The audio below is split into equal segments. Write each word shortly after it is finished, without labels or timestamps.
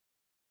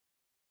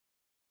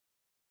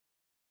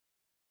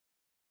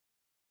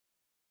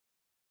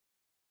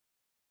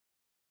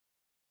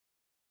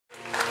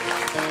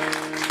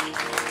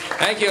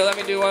Thank you. Let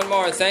me do one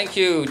more. Thank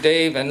you,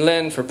 Dave and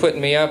Lynn, for putting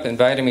me up,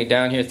 inviting me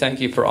down here. Thank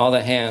you for all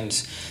the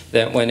hands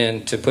that went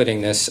into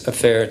putting this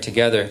affair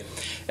together.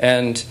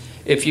 And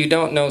if you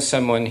don't know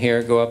someone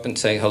here, go up and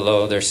say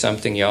hello. There's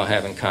something y'all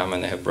have in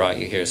common that have brought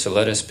you here. So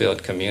let us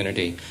build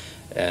community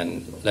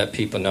and let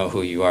people know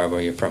who you are,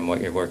 where you're from,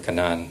 what you're working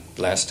on,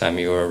 last time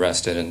you were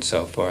arrested, and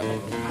so forth.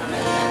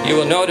 You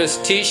will notice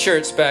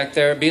T-shirts back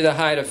there. Be the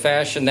height of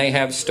fashion. They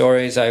have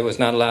stories. I was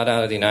not allowed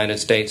out of the United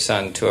States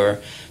on tour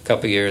a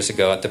couple years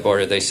ago at the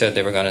border. They said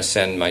they were going to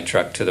send my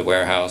truck to the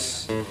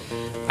warehouse.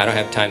 I don't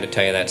have time to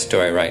tell you that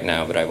story right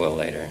now, but I will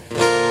later.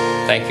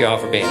 Thank you all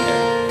for being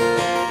here.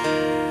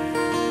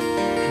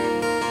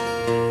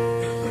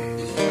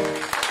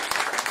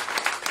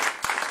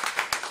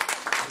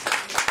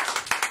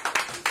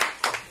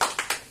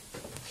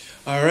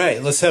 All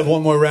right, let's have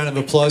one more round of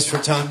applause for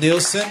Tom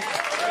Neilson.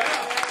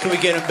 Can we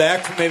get him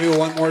back for maybe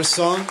one more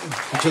song?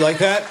 Would you like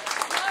that?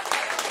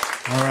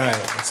 All right,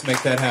 let's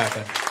make that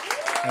happen.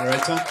 All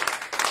right, Tom?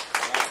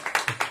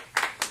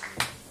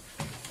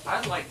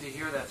 I'd like to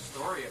hear that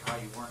story of how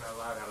you weren't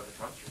allowed out of the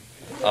country.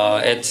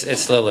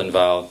 It's a little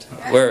involved.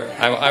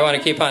 I want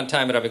to keep on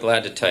time, but I'll be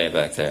glad to tell you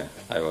back there.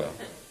 I will.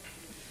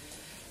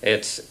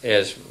 It's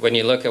when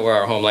you look at where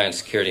our Homeland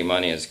Security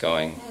money is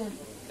going,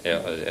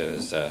 it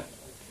was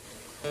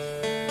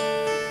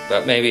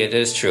but maybe it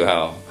is true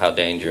how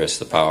dangerous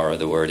the power of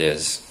the word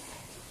is.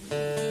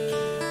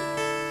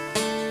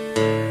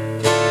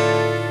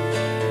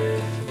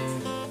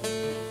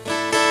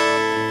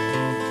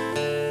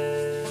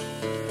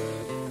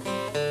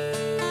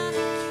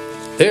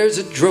 There's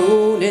a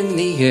drone in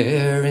the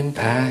air in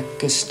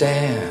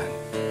Pakistan.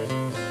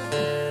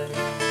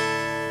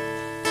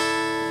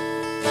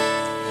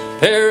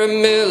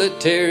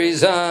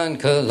 Paramilitaries on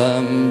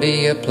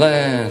Columbia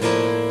Plan.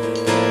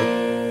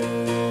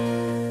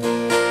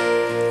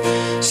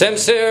 Sam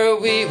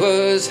Sarawi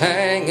was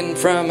hanging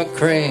from a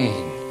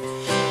crane,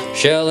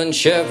 shelling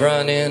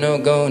Chevron in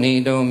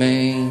Oconee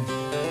Domain.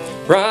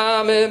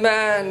 Rahm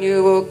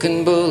Emanuel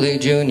can bully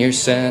junior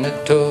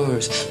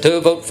senators to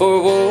vote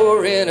for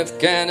war in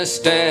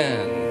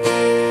Afghanistan.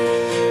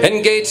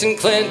 And Gates and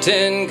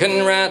Clinton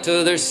can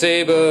rattle their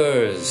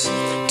sabers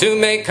to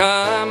make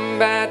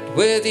combat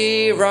with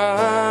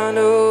Iran.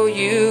 Oh,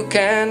 you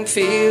can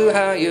feel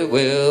how you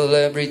will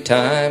every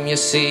time you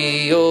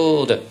see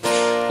old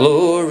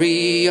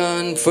glory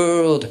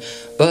unfurled.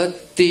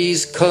 But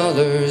these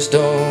colors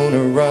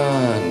don't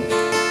run.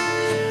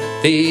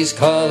 These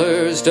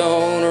colors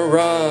don't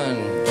run.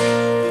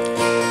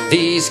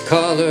 These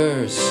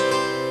colors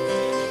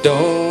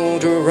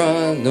don't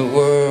run the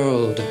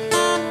world.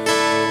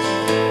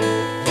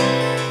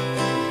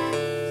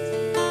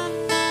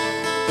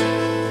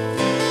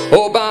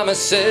 Obama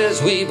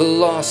says we've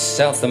lost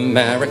South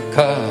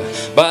America,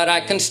 but I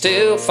can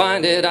still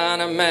find it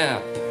on a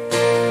map.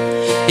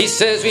 He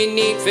says we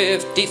need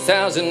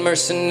 50,000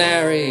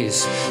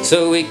 mercenaries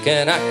so we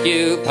can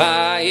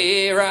occupy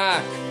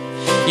Iraq.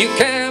 You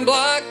can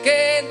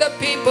blockade the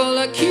people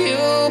of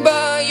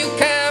Cuba. You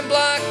can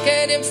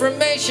blockade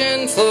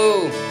information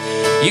flow.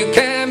 You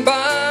can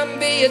bomb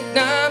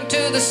Vietnam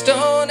to the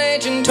Stone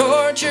Age and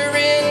torture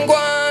in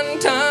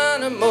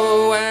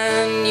Guantanamo.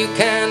 And you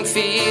can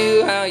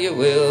feel how you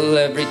will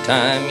every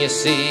time you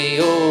see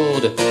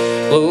old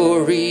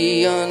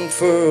glory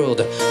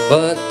unfurled.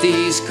 But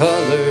these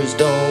colors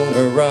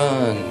don't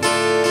run.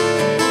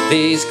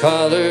 These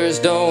colors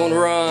don't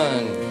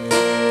run.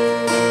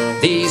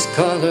 These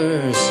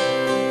colors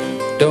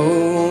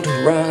don't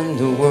run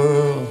the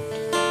world.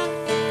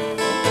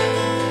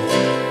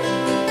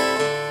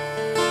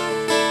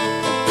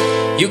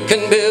 You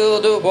can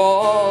build a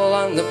wall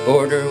on the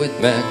border with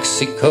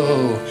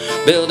Mexico,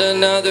 build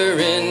another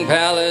in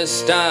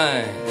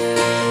Palestine,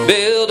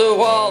 build a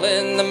wall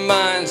in the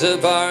minds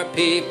of our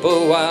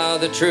people while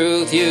the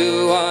truth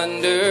you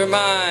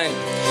undermine.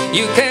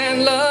 You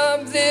can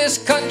love this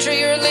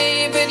country or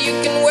leave it. You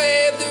can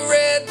wave the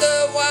red,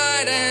 the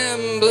white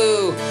and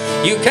blue.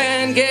 You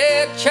can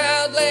get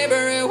child labor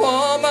at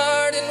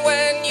Walmart, and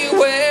when you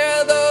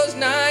wear those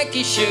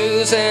Nike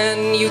shoes,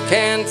 and you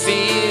can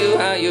feel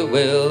how you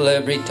will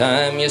every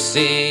time you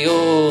see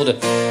old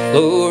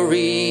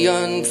glory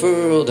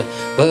unfurled.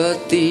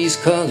 But these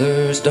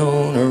colors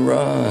don't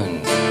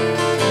run.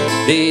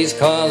 These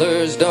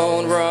colors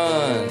don't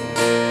run.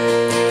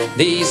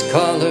 These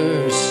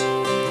colors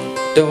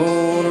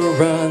don't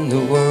run the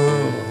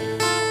world.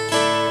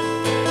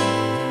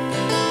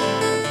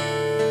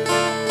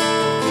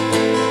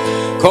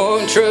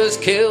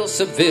 Contras kill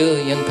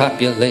civilian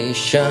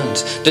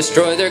populations,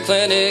 destroy their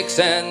clinics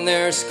and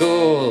their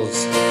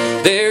schools,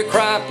 their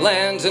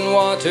croplands and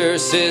water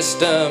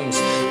systems,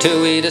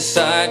 till we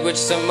decide which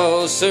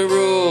Samosa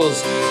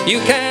rules. You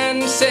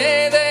can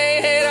say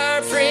they hate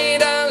our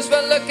freedoms,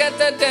 but look at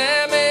the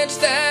damage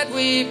that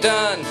we've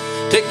done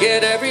to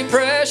get every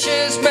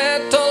precious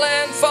metal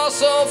and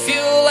fossil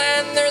fuel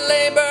and their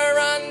labor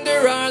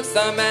under our thumb.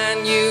 them,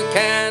 and you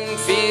can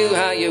feel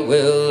how you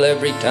will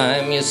every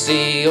time you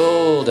see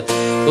old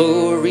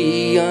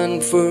glory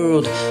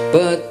unfurled.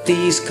 But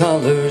these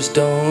colors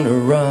don't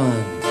run.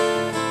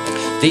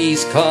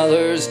 These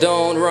colors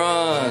don't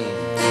run.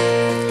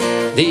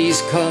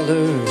 These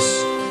colors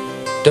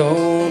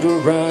don't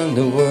run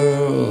the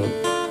world.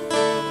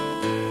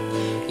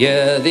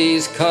 Yeah,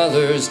 these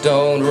colors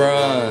don't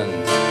run.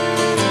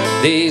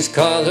 These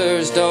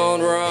colors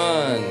don't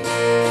run.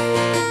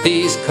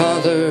 These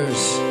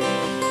colors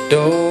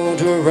don't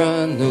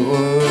run the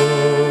world.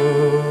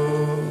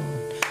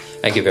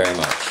 Thank you very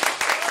much.